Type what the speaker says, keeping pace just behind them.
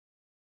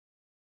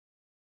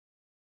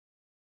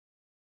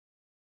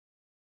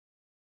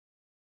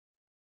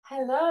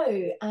Hello,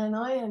 and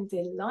I am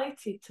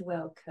delighted to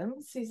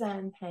welcome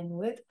Suzanne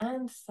Henwood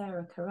and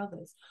Sarah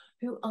Carruthers,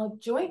 who are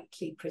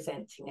jointly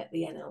presenting at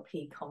the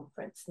NLP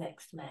conference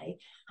next May.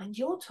 And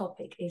your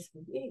topic is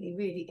really,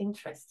 really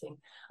interesting.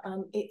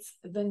 It's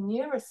the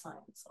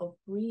neuroscience of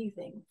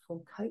breathing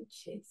for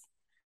coaches.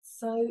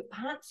 So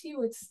perhaps you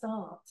would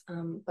start,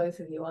 both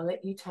of you, I'll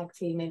let you tag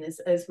team in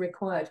as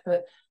required,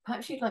 but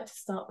perhaps you'd like to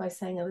start by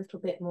saying a little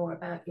bit more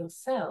about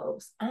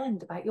yourselves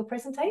and about your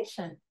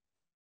presentation.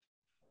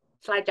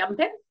 Shall I jump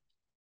in?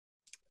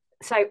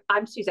 So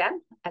I'm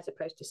Suzanne, as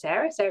opposed to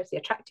Sarah. Sarah's the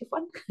attractive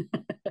one.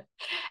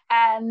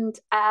 And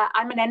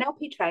I'm an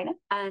NLP trainer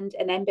and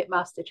an NBIT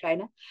master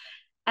trainer.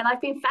 And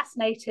I've been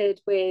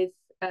fascinated with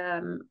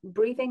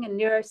breathing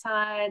and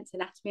neuroscience,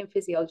 anatomy and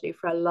physiology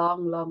for a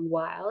long, long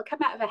while. I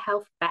come out of a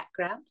health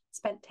background,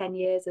 spent 10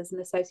 years as an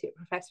associate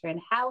professor in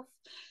health,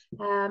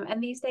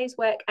 and these days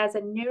work as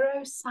a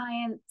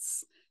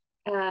neuroscience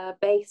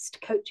based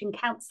coaching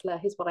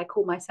counselor is what I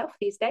call myself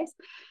these days,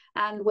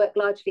 and work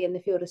largely in the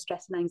field of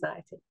stress and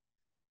anxiety.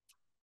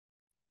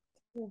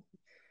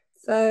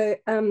 So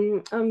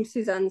I'm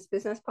Suzanne's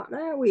business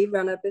partner. We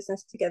run a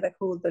business together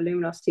called the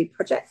Luminosity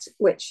Project,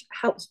 which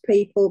helps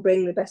people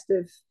bring the best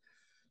of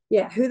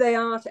who they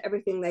are to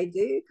everything they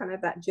do, kind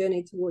of that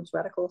journey towards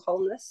radical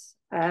wholeness.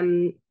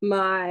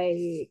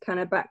 My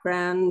kind of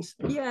background,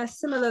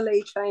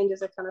 similarly trained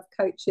as a kind of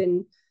coach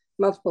in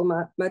multiple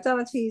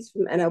modalities,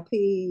 from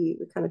NLP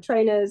kind of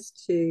trainers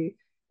to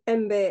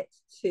NBIT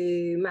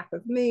to map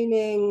of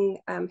meaning,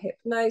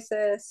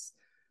 hypnosis,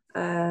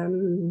 havening,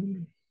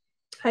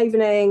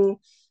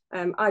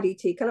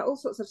 IDT, kind of all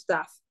sorts of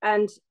stuff.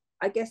 And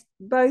I guess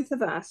both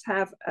of us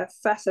have a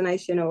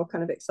fascination or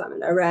kind of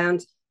excitement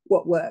around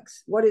what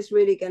works, what is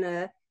really going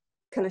to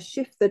kind of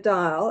shift the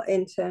dial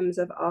in terms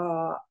of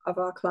our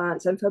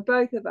clients. And for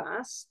both of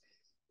us,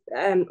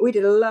 we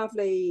did a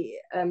lovely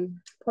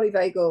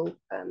polyvagal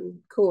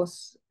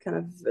course kind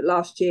of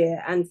last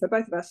year, and for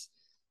both of us,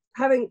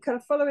 having kind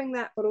of following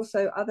that, but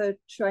also other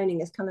training,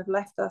 has kind of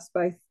left us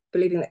both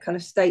believing that kind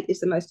of state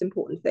is the most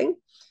important thing.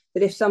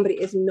 That if somebody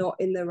is not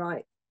in the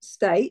right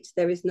state,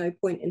 there is no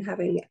point in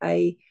having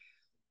a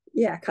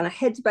kind of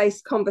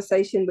head-based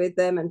conversation with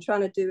them and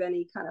trying to do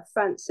any kind of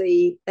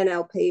fancy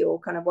NLP or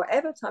kind of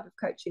whatever type of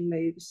coaching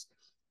moves.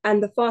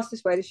 And the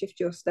fastest way to shift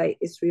your state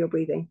is through your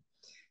breathing.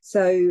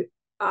 So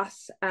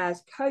us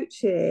as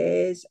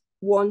coaches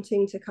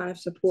wanting to kind of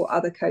support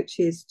other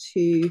coaches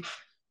to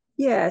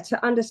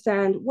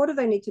understand what do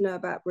they need to know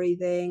about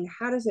breathing,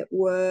 how does it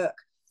work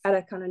at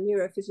a kind of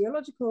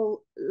neurophysiological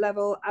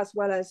level, as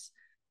well as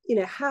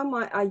how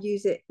might I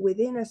use it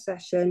within a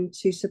session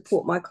to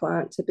support my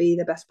client to be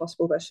the best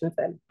possible version of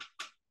them.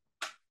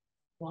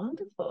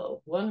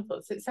 Wonderful,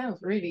 wonderful. So it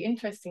sounds really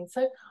interesting.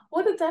 So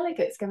what are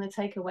delegates going to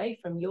take away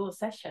from your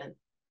session?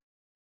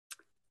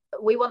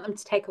 We want them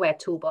to take away a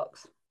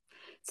toolbox.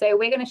 So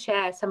we're going to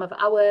share some of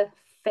our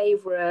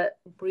favorite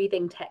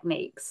breathing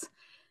techniques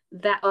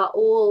that are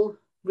all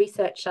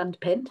research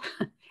underpinned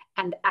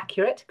and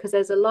accurate, because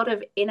there's a lot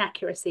of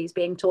inaccuracies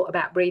being taught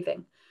about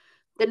breathing.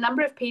 The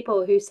number of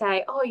people who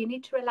say, oh, you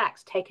need to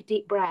relax, take a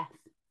deep breath.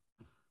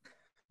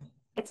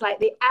 It's like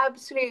the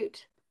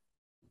absolute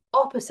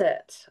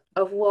opposite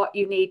of what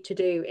you need to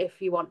do if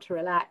you want to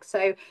relax.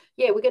 So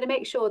we're going to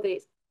make sure that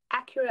it's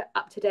accurate,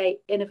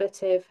 up-to-date,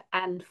 innovative,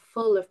 and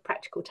full of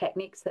practical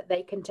techniques that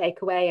they can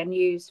take away and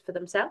use for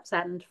themselves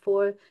and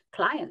for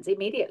clients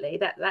immediately.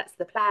 That's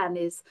the plan,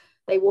 is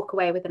they walk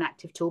away with an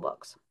active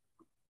toolbox.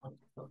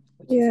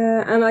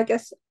 And I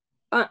guess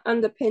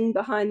underpinned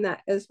behind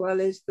that as well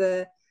is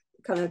the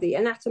kind of the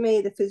anatomy,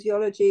 the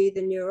physiology,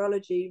 the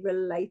neurology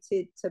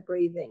related to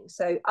breathing.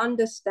 So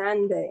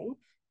understanding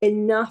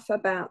enough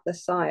about the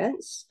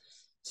science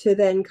to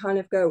then kind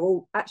of go,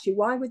 well, actually,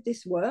 why would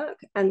this work?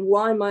 And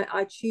why might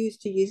I choose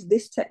to use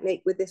this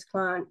technique with this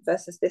client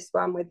versus this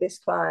one with this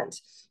client?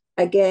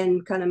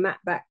 Again, kind of map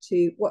back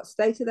to what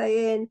state are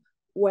they in?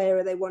 Where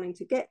are they wanting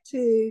to get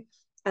to?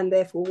 And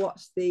therefore,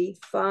 what's the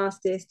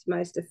fastest,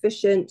 most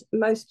efficient,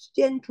 most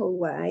gentle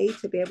way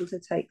to be able to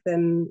take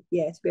them,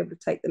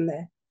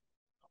 there.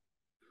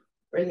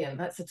 Brilliant.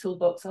 That's a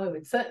toolbox I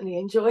would certainly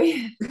enjoy.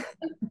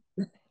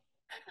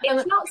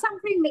 It's not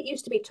something that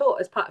used to be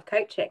taught as part of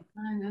coaching.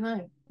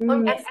 No.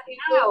 And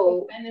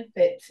now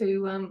benefit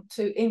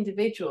to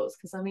individuals,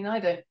 because I mean, I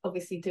don't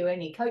obviously do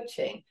any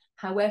coaching.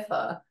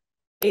 However,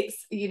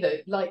 it's,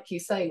 like you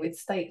say, with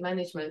state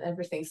management,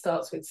 everything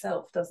starts with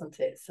self, doesn't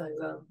it? So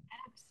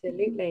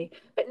absolutely.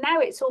 But now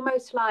it's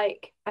almost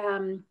like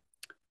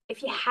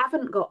if you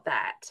haven't got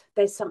that,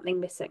 there's something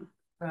missing.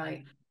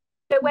 Right.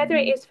 So whether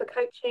it is for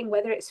coaching,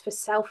 whether it's for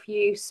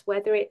self-use,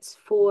 whether it's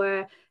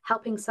for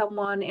helping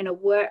someone in a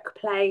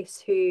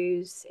workplace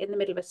who's in the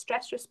middle of a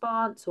stress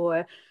response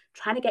or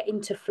trying to get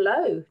into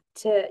flow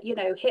to,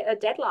 hit a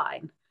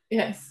deadline.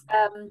 Yes.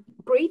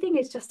 Breathing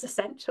is just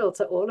essential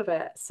to all of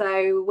it.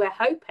 So we're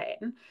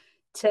hoping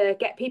to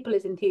get people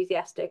as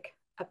enthusiastic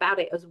about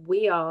it as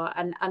we are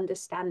and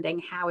understanding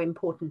how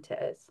important it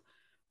is.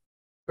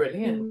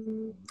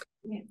 Brilliant.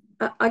 Yeah.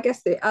 I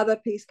guess the other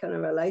piece kind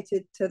of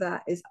related to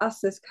that is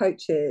us as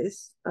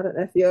coaches. I don't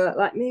know if you're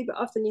like me, but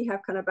often you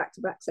have kind of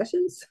back-to-back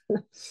sessions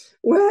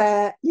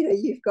where, you know,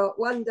 you've got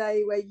one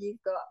day where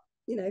you've got,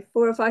 you know,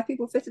 4 or 5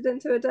 people fitted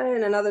into a day,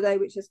 and another day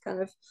which is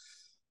kind of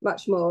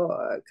much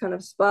more kind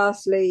of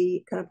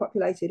sparsely kind of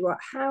populated. Well,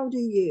 how do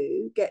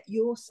you get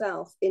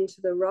yourself into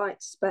the right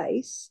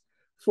space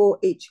for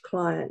each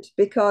client?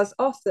 Because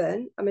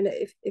often, I mean,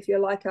 if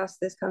you're like us,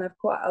 there's kind of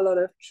quite a lot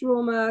of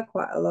trauma,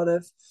 quite a lot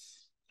of,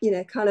 you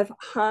know, kind of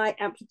high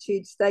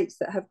amplitude states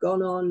that have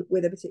gone on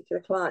with a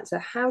particular client. So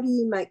how do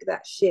you make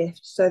that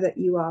shift so that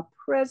you are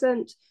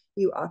present,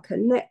 you are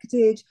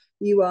connected,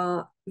 you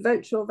are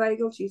ventral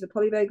vagal, to use a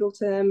polyvagal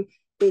term,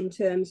 in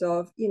terms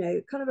of, you know,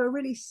 kind of a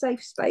really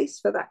safe space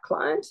for that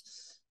client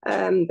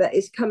that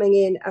is coming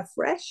in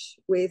afresh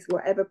with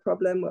whatever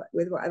problem,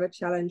 with whatever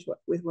challenge,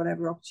 with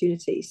whatever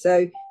opportunity.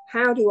 So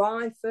how do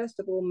I, first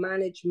of all,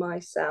 manage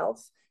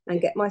myself and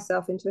get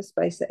myself into a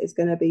space that is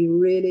going to be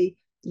really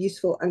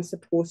useful and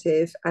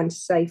supportive and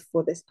safe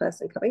for this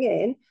person coming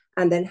in?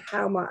 And then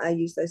how might I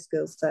use those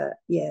skills to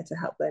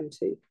help them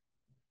too?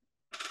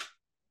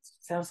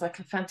 Sounds like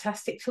a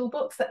fantastic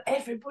toolbox that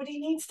everybody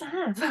needs to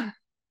have.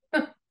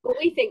 Well,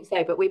 we think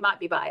so, but we might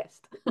be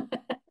biased.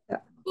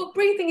 Well,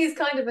 breathing is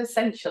kind of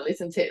essential,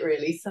 isn't it,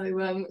 really?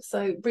 So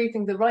so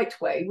breathing the right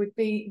way would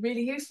be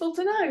really useful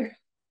to know.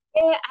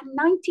 Yeah, and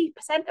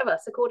 90% of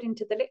us, according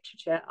to the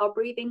literature, are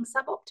breathing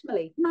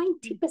suboptimally.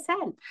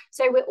 90%.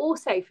 So we're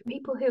also, for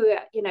people who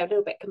are, you know, a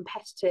little bit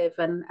competitive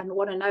and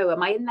want to know,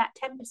 am I in that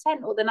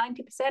 10% or the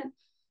 90%?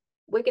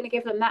 We're going to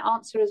give them that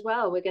answer as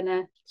well. We're going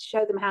to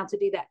show them how to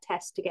do that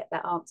test to get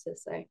that answer.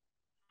 So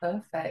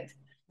perfect.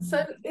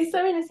 So is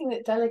there anything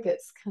that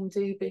delegates can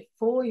do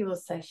before your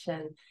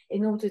session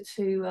in order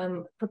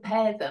to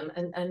prepare them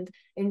and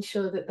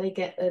ensure that they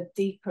get a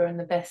deeper and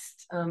the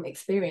best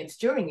experience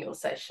during your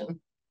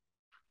session?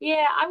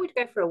 Yeah, I would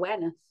go for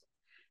awareness.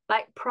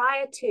 Like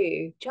prior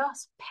to,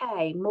 just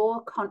pay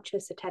more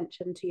conscious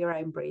attention to your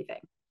own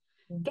breathing.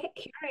 Get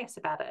curious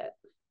about it.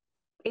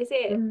 Is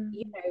it,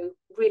 you know,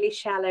 really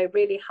shallow,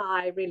 really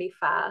high, really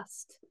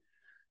fast?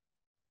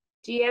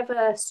 Do you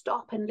ever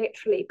stop and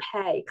literally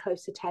pay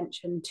close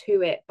attention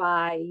to it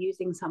by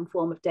using some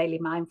form of daily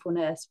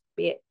mindfulness,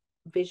 be it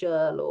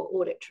visual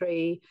or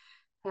auditory?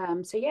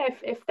 So yeah,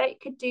 if they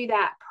could do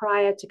that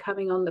prior to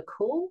coming on the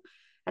call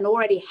and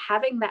already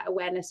having that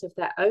awareness of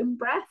their own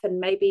breath and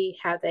maybe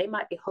how they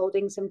might be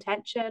holding some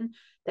tension,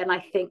 then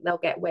I think they'll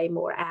get way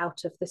more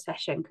out of the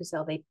session because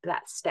they'll be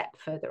that step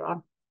further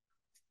on.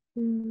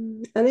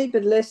 And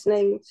even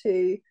listening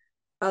to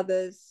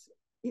others,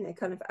 you know,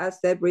 kind of as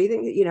they're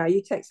breathing, you know, you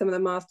take some of the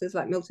masters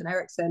like Milton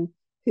Erickson,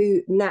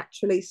 who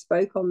naturally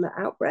spoke on the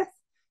out breath.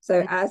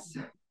 So as,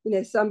 you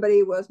know,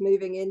 somebody was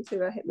moving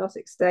into a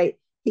hypnotic state,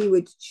 he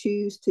would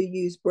choose to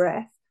use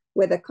breath,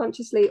 whether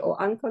consciously or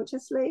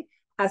unconsciously,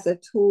 as a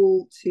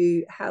tool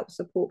to help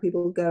support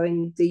people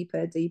going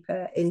deeper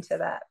into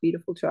that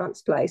beautiful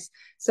trance place.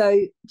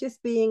 So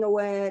just being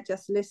aware,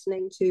 just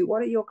listening to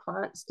what are your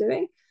clients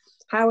doing?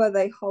 How are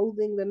they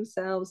holding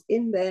themselves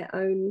in their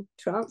own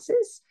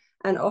trances?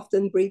 And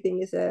often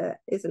breathing is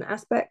an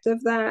aspect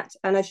of that.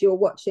 And as you're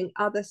watching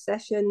other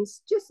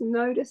sessions, just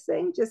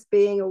noticing, just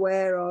being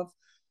aware of,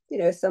 you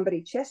know,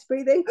 somebody chest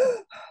breathing,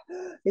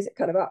 is it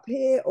kind of up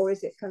here or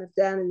is it kind of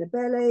down in the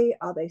belly?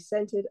 Are they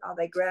centered? Are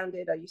they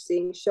grounded? Are you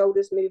seeing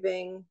shoulders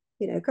moving?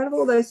 You know, kind of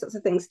all those sorts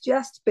of things,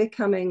 just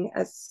becoming,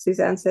 as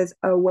Suzanne says,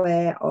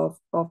 aware of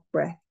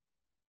breath.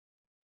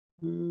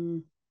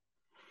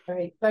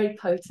 Very, very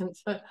potent.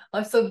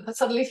 I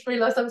suddenly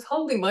realised I was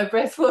holding my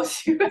breath while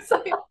she was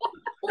saying,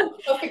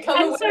 I've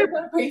become aware of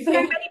my breathing.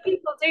 So many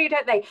people do,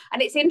 don't they?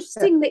 And it's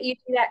interesting that you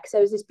do that, because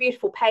there was this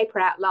beautiful paper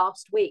out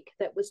last week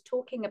that was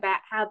talking about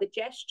how the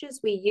gestures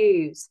we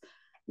use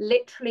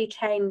literally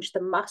change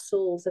the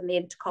muscles and the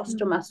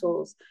intercostal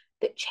muscles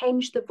that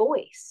change the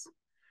voice.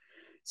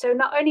 So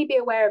not only be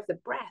aware of the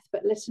breath,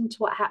 but listen to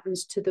what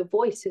happens to the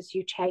voice as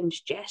you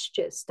change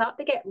gestures. Start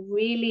to get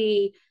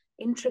really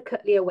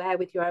intricately aware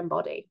with your own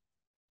body.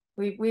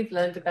 We've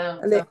learned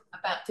about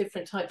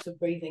different types of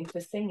breathing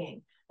for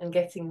singing and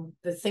getting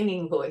the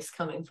singing voice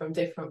coming from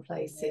different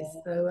places.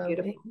 So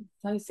it's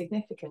so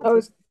significant.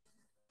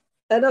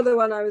 Another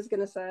one I was going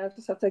to say, I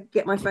just have to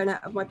get my phone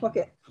out of my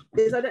pocket,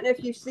 is I don't know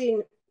if you've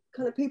seen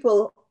kind of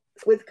people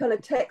with kind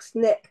of text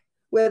neck,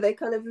 where they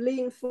kind of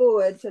lean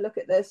forward to look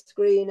at their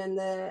screen and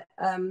their,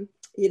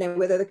 you know,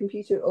 whether the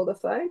computer or the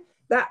phone.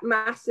 That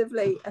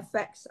massively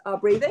affects our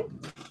breathing.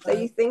 So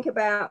you think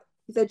about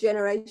the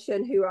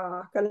generation who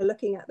are kind of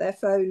looking at their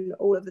phone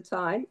all of the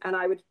time, and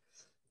I would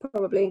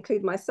probably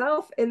include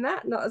myself in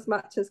that, not as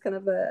much as kind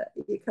of a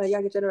kind of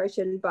younger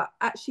generation, but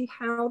actually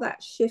how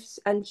that shifts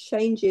and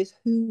changes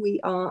who we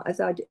are as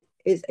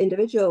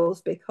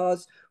individuals,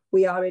 because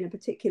we are in a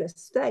particular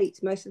state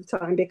most of the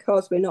time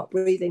because we're not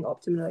breathing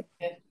optimally.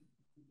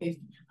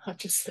 I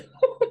just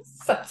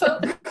sat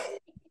up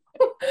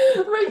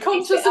very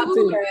conscious of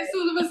all of this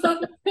all of a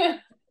sudden.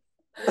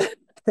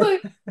 So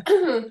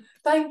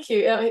Thank you.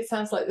 It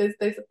sounds like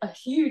there's a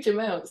huge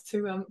amount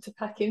to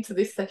pack into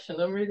this session.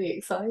 I'm really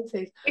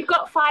excited. We've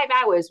got 5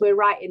 hours. We're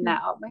right in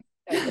that, aren't we?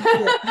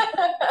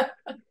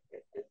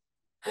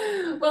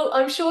 Well,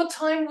 I'm sure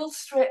time will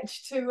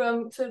stretch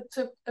to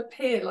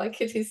appear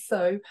like it is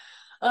so.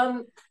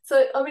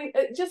 So I mean,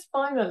 just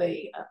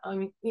finally, I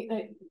mean,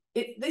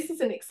 this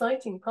is an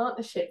exciting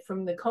partnership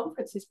from the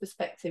conference's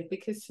perspective,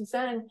 because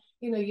Suzanne,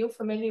 you're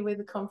familiar with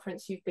the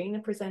conference, you've been a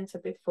presenter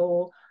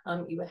before,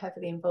 you were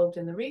heavily involved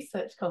in the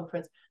research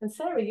conference, and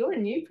Sarah, you're a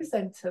new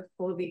presenter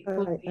for the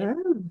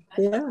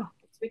yeah,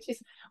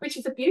 which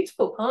is a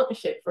beautiful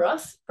partnership for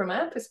us from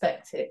our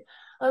perspective.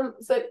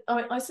 So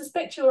I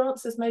suspect your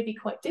answers may be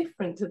quite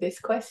different to this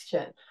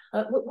question.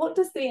 What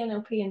does the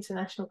NLP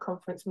International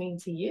Conference mean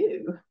to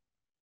you?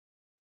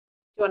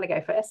 Do you want to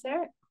go first,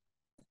 Sarah?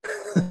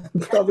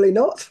 Probably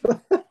not.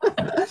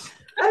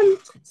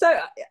 So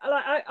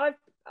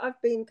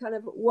I've been kind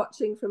of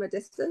watching from a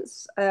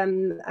distance,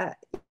 kind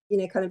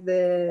of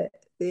the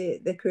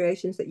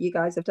creations that you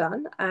guys have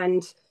done,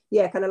 and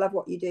yeah, kind of love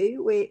what you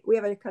do. We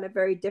have a kind of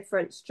very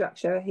different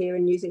structure here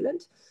in New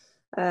Zealand.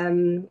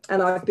 And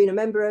I've been a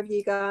member of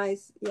you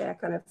guys,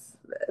 kind of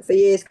for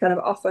years, kind of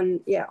off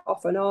and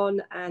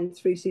on, and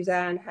through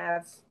Suzanne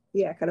have,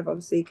 kind of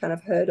obviously kind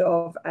of heard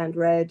of and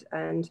read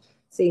and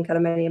seen kind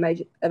of many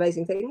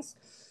amazing things.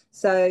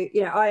 So,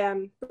 I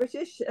am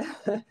British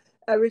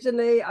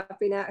originally. I've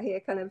been out here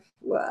kind of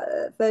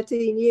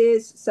 13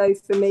 years. So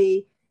for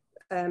me,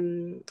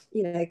 kind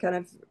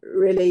of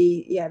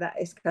really, that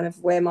is kind of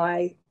where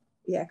my,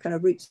 kind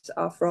of roots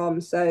are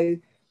from. So,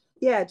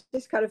 it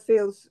just kind of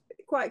feels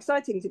quite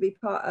exciting to be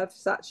part of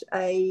such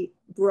a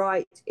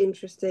bright,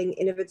 interesting,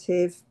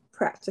 innovative,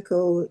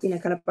 practical,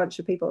 kind of bunch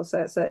of people. So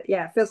it's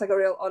it feels like a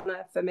real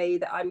honor for me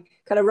that I'm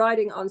kind of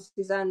riding on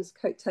Suzanne's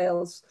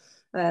coattails,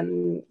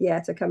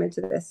 to come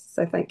into this.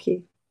 So thank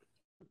you.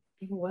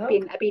 Well,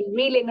 I've been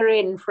reeling her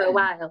in for a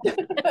while.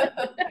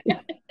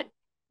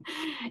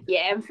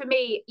 And for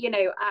me,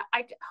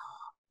 I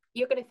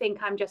you're going to think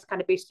I'm just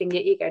kind of boosting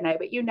your ego now,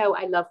 but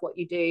I love what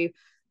you do.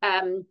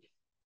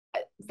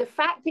 The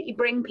fact that you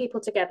bring people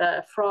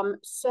together from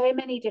so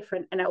many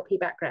different NLP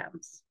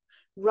backgrounds,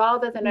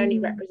 rather than only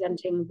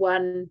representing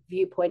one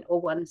viewpoint or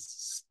one,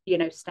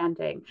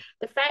 standing,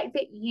 the fact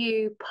that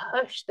you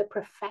push the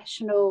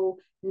professional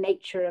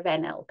nature of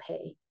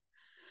NLP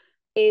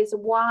is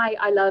why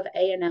I love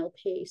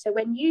ANLP. So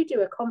when you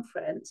do a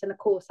conference, and of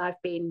course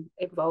I've been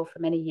involved for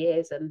many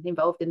years and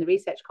involved in the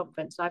research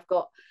conference, so I've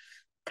got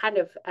kind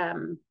of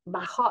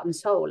my heart and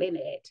soul in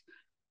it.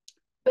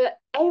 But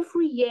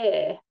every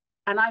year,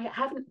 and I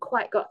haven't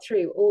quite got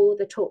through all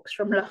the talks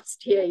from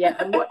last year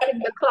yet. I'm watching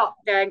the clock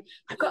going,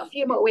 I've got a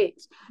few more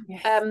weeks.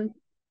 Yes.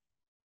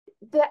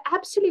 The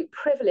absolute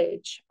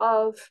privilege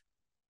of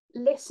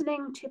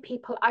listening to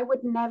people I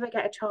would never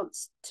get a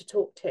chance to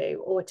talk to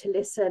or to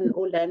listen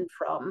or learn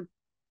from,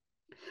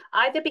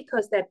 either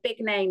because they're big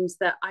names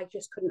that I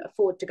just couldn't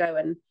afford to go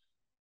and,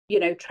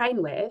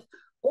 train with,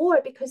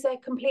 or because they're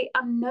complete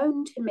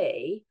unknown to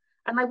me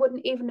and I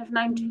wouldn't even have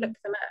known to look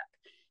them up.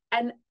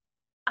 And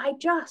I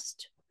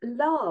just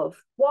love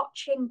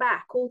watching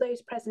back all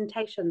those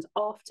presentations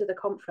after the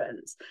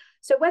conference.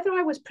 So whether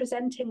I was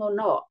presenting or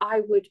not,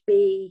 I would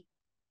be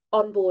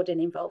on board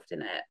and involved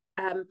in it.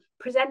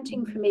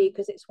 Presenting for me,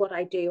 because it's what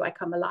I do, I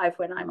come alive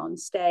when I'm on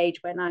stage,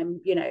 when I'm,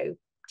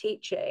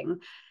 teaching,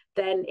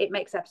 then it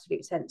makes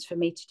absolute sense for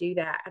me to do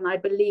that. And I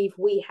believe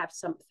we have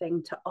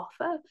something to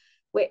offer,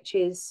 which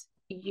is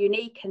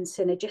unique and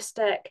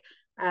synergistic.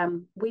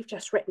 We've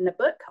just written a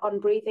book on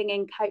breathing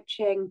in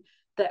coaching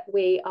that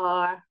we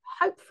are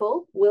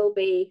hopeful will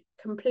be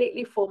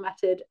completely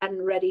formatted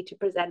and ready to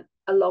present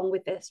along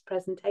with this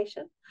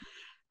presentation.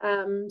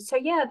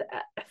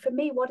 For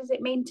me, what does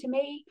it mean to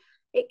me?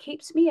 It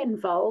keeps me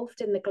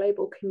involved in the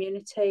global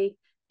community.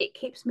 It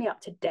keeps me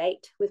up to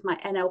date with my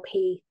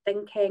NLP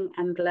thinking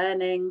and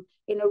learning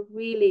in a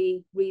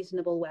really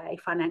reasonable way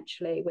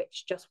financially,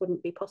 which just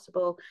wouldn't be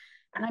possible.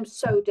 And I'm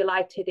so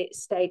delighted it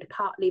stayed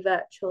partly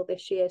virtual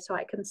this year, so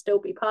I can still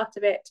be part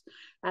of it.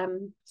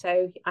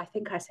 So I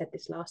think I said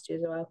this last year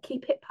as well,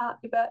 keep it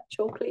partly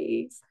virtual,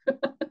 please.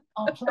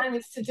 Our plan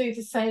is to do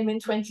the same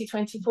in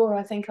 2024.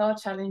 I think our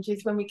challenge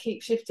is when we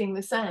keep shifting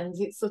the sands,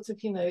 it's sort of,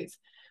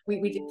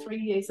 we did 3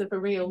 years of a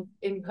real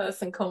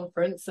in-person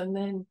conference and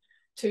then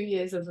 2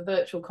 years of a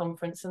virtual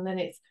conference, and then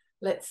it's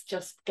let's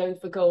just go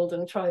for gold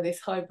and try this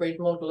hybrid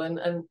model,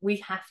 and we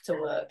have to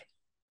work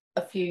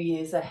a few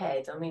years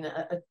ahead. I mean,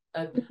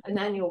 an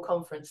annual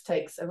conference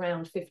takes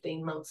around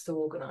 15 months to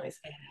organise.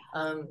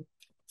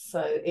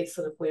 So it's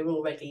sort of, we're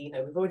already,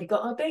 we've already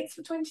got our dates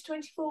for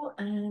 2024,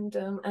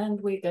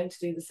 and we're going to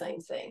do the same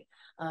thing.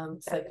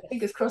 So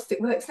fingers crossed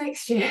it works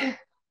next year.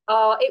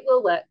 Oh, it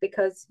will work,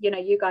 because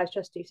you guys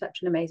just do such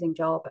an amazing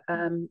job.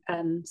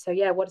 And so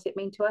what does it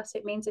mean to us?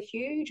 It means a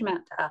huge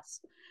amount to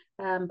us,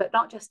 but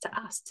not just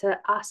to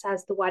us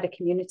as the wider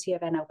community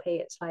of NLP.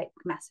 It's like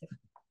massive.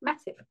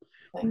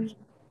 Thank you.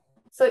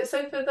 So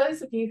for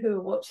those of you who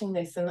are watching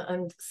this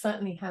and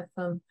certainly have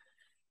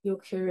your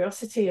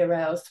curiosity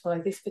aroused by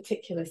this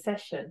particular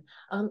session.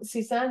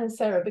 Suzanne and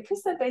Sarah,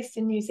 because they're based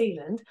in New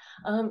Zealand,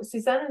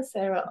 Suzanne and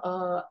Sarah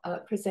are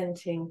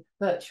presenting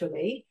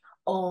virtually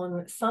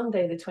on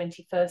Sunday the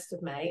 21st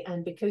of May,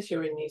 and because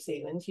you're in New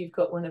Zealand, you've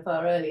got one of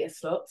our earlier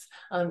slots.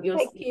 Thank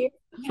you.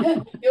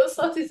 Your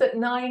slot is at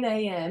 9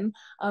 a.m.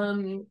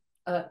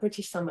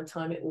 British summer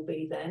time it will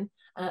be then,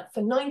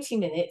 for 90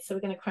 minutes. So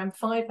we're going to cram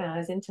 5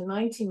 hours into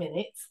 90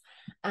 minutes,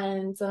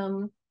 and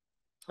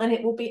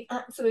it will be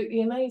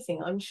absolutely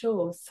amazing, I'm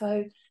sure.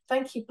 So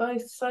thank you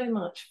both so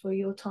much for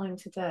your time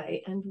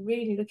today, and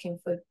really looking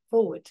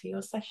forward to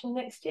your session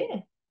next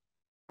year.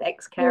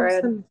 Thanks, Karen.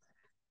 Awesome.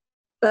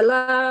 The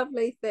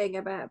lovely thing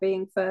about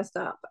being first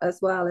up as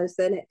well is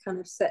then it kind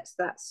of sets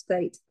that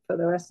state for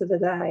the rest of the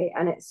day,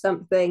 and it's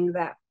something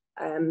that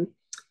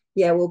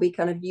will be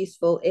kind of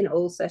useful in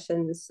all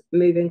sessions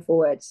moving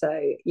forward.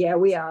 So yeah,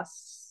 we are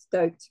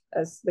stoked,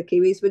 as the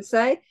Kiwis would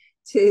say,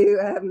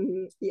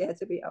 to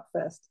be up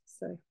first.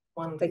 So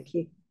Wonderful. Thank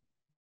you.